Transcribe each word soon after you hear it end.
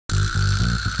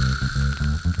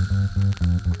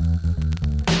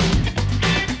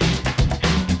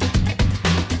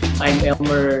I'm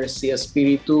Elmer C.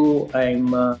 Espiritu.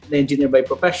 I'm an engineer by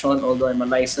profession, although I'm a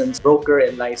licensed broker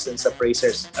and licensed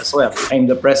appraiser as well. I'm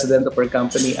the president of our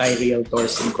company,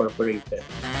 iRealtors Incorporated.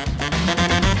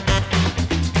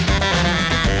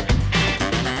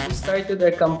 We started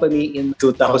our company in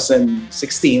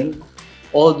 2016,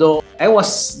 although I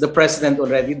was the president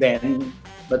already then,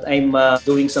 but I'm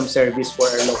doing some service for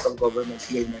our local government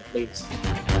here in our place.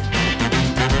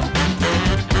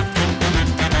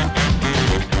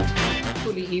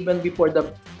 Even before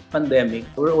the pandemic,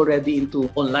 we're already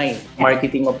into online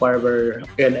marketing of our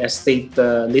real estate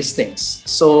listings.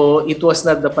 So it was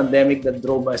not the pandemic that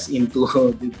drove us into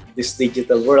this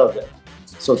digital world,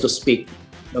 so to speak.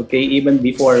 Okay, even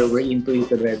before we're into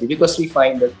it already, because we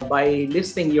find that by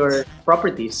listing your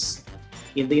properties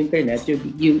in the internet,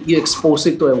 you expose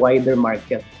it to a wider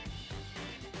market,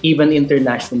 even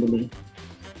internationally.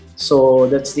 So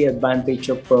that's the advantage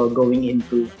of going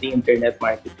into the internet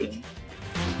marketing.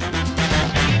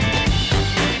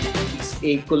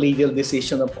 A collegial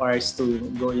decision of ours to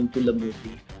go into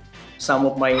Lamudi. Some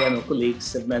of my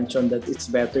colleagues have mentioned that it's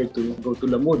better to go to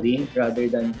Lamudi rather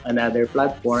than another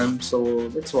platform. So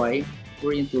that's why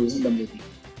we're into Lamudi.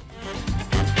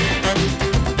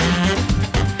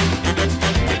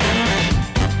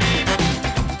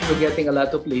 We're getting a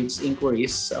lot of leads,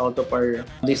 inquiries out of our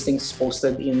listings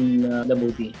posted in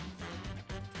Lamudi.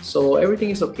 So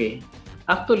everything is okay.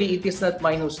 Actually, it is not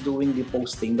mine who's doing the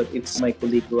posting, but it's my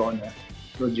colleague Rona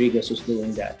Rodriguez who's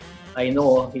doing that. I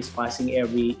know he's passing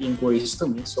every inquiries to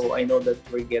me, so I know that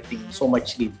we're getting so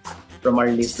much lead from our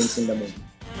listings in the movie.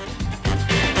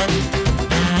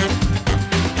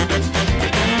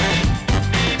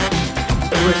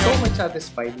 We're so much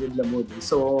satisfied with Lamudi,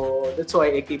 so that's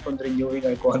why I keep on renewing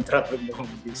our contract with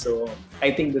Lamudi. So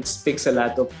I think that speaks a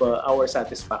lot of our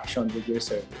satisfaction with your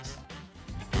service.